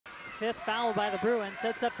fifth foul by the Bruins.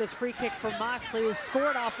 Sets up this free kick from Moxley, who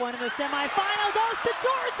scored off one in the semifinal. Goes to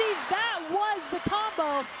Dorsey. That was the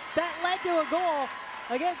combo that led to a goal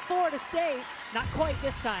against Florida State. Not quite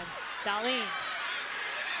this time. Darlene.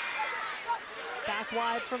 Back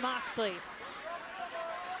wide for Moxley.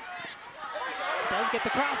 She does get the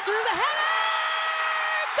cross through the header.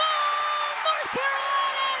 Goal! North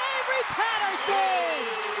Carolina, Avery Patterson!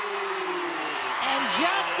 And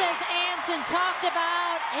just as Anson talked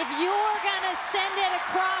about, if you're gonna send it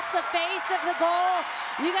across the face of the goal,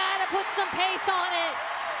 you gotta put some pace on it.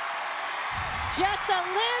 Just a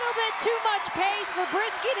little bit too much pace for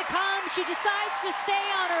Brisky to come. She decides to stay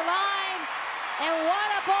on her line. And what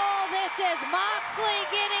a ball this is. Moxley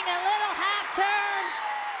getting a little half turn.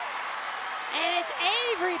 And it's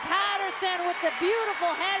Avery Patterson with the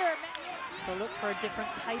beautiful header. So look for a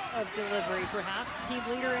different type of delivery, perhaps. Team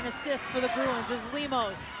leader in assists for the Bruins is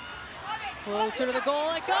Lemos. Closer to the goal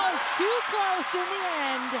it goes. Too close in the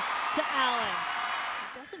end to Allen.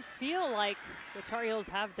 It doesn't feel like the Tar Heels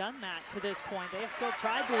have done that to this point. They have still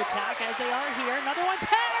tried to attack as they are here. Another one,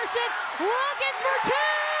 Patterson looking for two.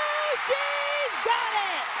 She's got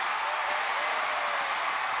it.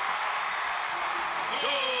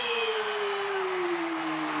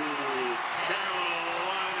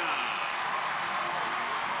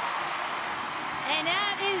 And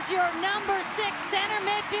that is your number 6 center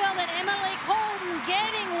midfield, and Emily Colton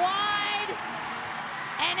getting wide.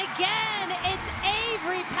 And again, it's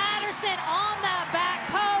Avery Patterson on that back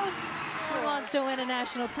post. She wants to win a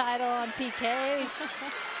national title on PKs.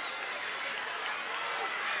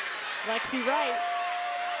 Lexi Wright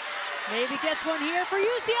maybe gets one here for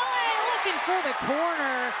UCLA, looking for the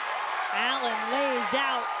corner. Allen lays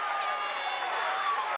out